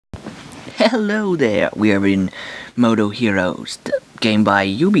Hello there, we are in Moto Heroz, the game by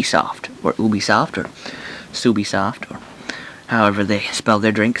Ubisoft, or Subisoft, or however they spell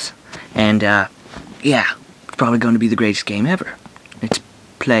their drinks. And, yeah, it's probably going to be the greatest game ever. Let's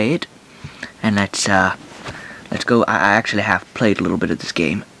play it, and let's go. I actually have played a little bit of this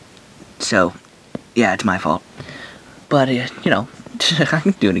game, so, yeah, it's my fault. But, I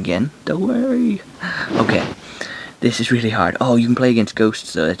can do it again, don't worry. Okay. This is really hard. Oh, you can play against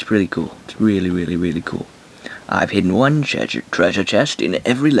ghosts, though. That's really cool. It's really, really, really cool. I've hidden one treasure chest in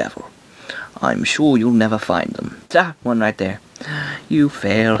every level. I'm sure you'll never find them. Ah, one right there. You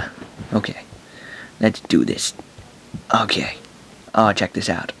fail. Okay. Let's do this. Okay. Oh, check this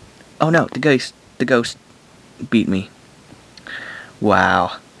out. Oh no, the ghost beat me.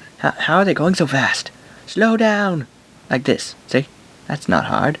 Wow. How are they going so fast? Slow down. Like this. See? That's not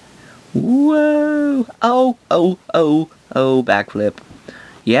hard. Whoa! Oh, backflip.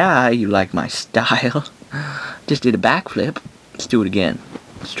 Yeah, you like my style. Just did a backflip. Let's do it again.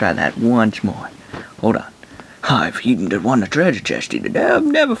 Let's try that once more. Hold on. I've hidden one treasure chest in it. I'll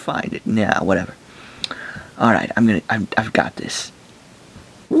never find it. Nah, whatever. Alright, I've got this.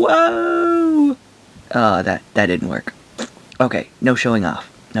 Whoa! Oh, that didn't work. Okay, no showing off.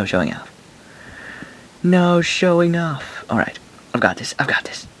 No showing off. No showing off. Alright, I've got this.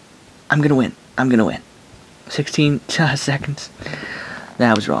 I'm gonna win. 16 seconds.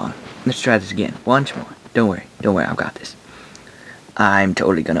 That was wrong. Let's try this again. Once more. Don't worry, I've got this. I'm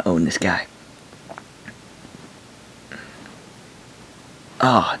totally gonna own this guy.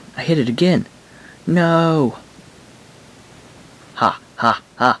 Oh, I hit it again. No. Ha.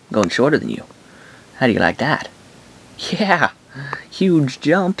 Going shorter than you. How do you like that? Yeah. Huge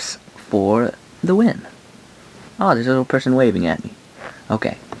jumps for the win. Oh, there's a little person waving at me.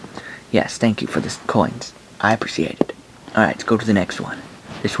 Okay. Yes, thank you for the coins. I appreciate it. Alright, let's go to the next one.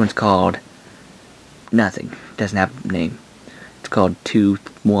 This one's called nothing. Doesn't have a name. It's called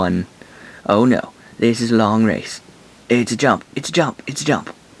 2-1. Oh no. This is a long race. It's a jump.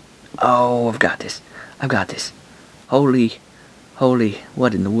 Oh, I've got this. Holy.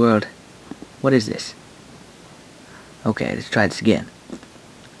 What in the world? What is this? Okay, let's try this again.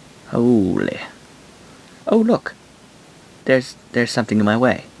 Holy. Oh, look. There's something in my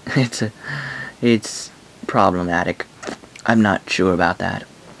way. It's problematic. I'm not sure about that.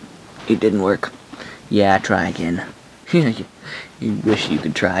 It didn't work. Yeah, try again. You wish you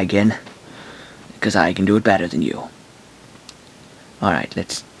could try again, because I can do it better than you. Alright,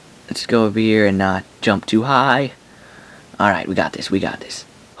 let's go over here and not jump too high. Alright, we got this.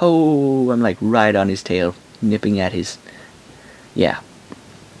 Oh, I'm like right on his tail, nipping at his... Yeah.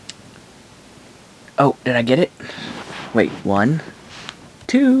 Oh, did I get it? Wait, 1,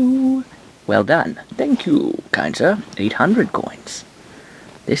 2... Well done. Thank you, kind sir. 800 coins.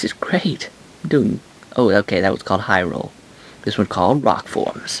 This is great. Oh, okay, that was called high roll. This one called rock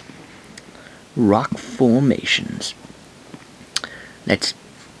forms. Rock formations. Let's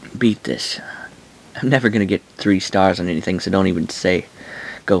beat this. I'm never gonna get 3 stars on anything, so don't even say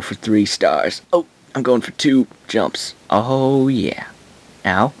go for 3 stars. Oh, I'm going for 2 jumps. Oh, yeah.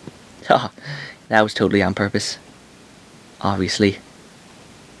 Ow. Oh, that was totally on purpose. Obviously.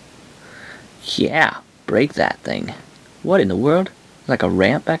 Yeah, break that thing. What in the world? Like a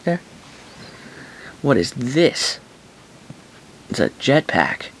ramp back there? What is this? It's a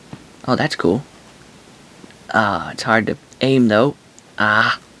jetpack. Oh, that's cool. Ah, it's hard to aim though.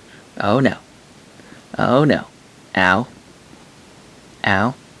 Ah. Oh no. Ow.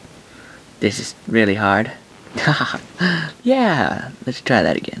 This is really hard. Yeah, let's try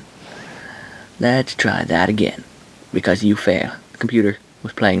that again. Because you fail. The computer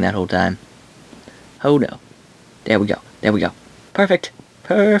was playing that whole time. Oh no. There we go. Perfect.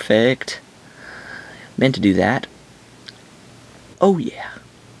 Meant to do that. Oh yeah.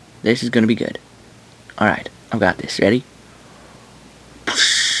 This is gonna be good. Alright, I've got this. Ready?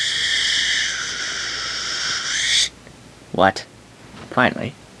 What?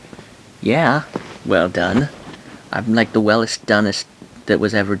 Finally. Yeah. Well done. I'm like the wellest donest that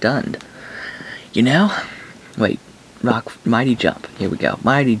was ever done. You know? Wait. Mighty jump. Here we go.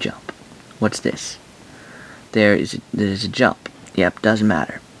 Mighty jump. What's this? There's a jump. Yep, doesn't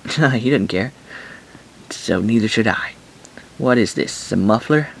matter. He didn't care. So neither should I. What is this? A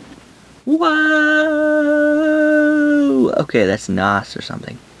muffler? Whoa! Okay, that's NOS or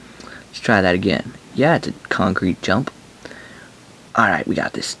something. Let's try that again. Yeah, it's a concrete jump. Alright, we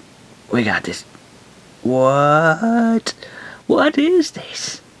got this. What? What is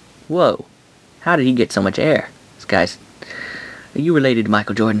this? Whoa. How did he get so much air? This guy's... Are you related to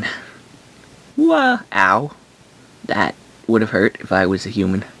Michael Jordan? Whoa. Ow. That would have hurt if I was a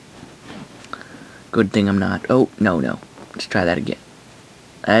human. Good thing I'm not. Oh, no. Let's try that again.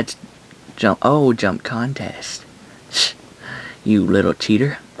 Let's jump. Oh, jump contest. You little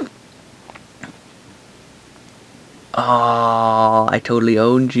cheater. Oh, I totally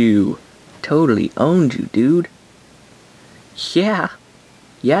owned you. Totally owned you, dude. Yeah.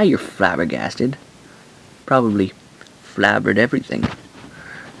 Yeah, you're flabbergasted. Probably flabbered everything.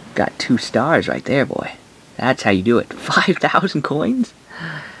 Got 2 stars right there, boy. That's how you do it. 5,000 coins?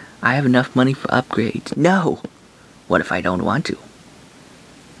 I have enough money for upgrades. No! What if I don't want to?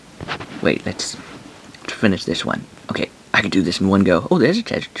 Wait, let's finish this one. Okay, I can do this in one go. Oh, there's a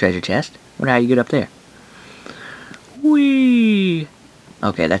treasure chest. Wonder how you get up there. Whee!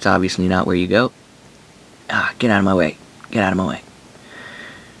 Okay, that's obviously not where you go. Ah, get out of my way. Get out of my way.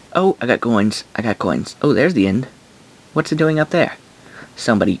 Oh, I got coins. Oh, there's the end. What's it doing up there?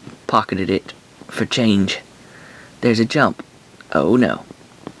 Somebody pocketed it for change. There's a jump. Oh no.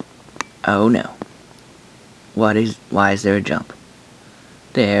 Oh no. Why is there a jump?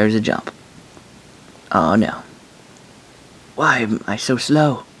 There's a jump. Oh no. Why am I so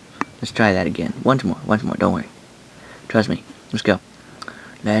slow? Let's try that again. Once more, don't worry. Trust me. Let's go.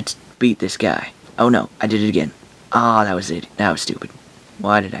 Let's beat this guy. Oh no, I did it again. Oh, that was it. That was stupid.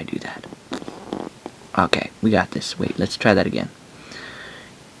 Why did I do that? Okay, we got this. Wait, let's try that again.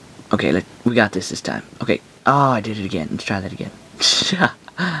 Okay, we got this time. Okay. Oh, I did it again. Let's try that again.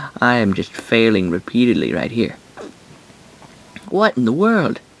 I am just failing repeatedly right here. What in the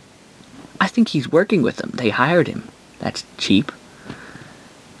world? I think he's working with them. They hired him. That's cheap.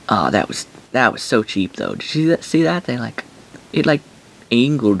 Oh, that was so cheap though. Did you see that? It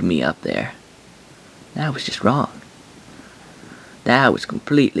angled me up there. That was just wrong. That was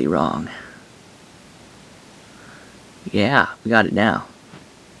completely wrong. Yeah, we got it now.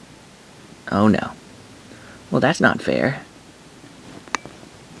 Oh no. Well, that's not fair.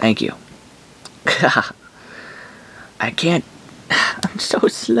 Thank you. I can't. I'm so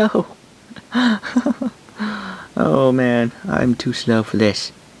slow. Oh man, I'm too slow for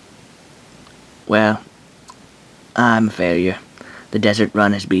this. Well, I'm a failure. The desert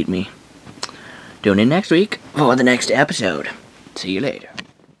run has beat me. Tune in next week for the next episode. See you later.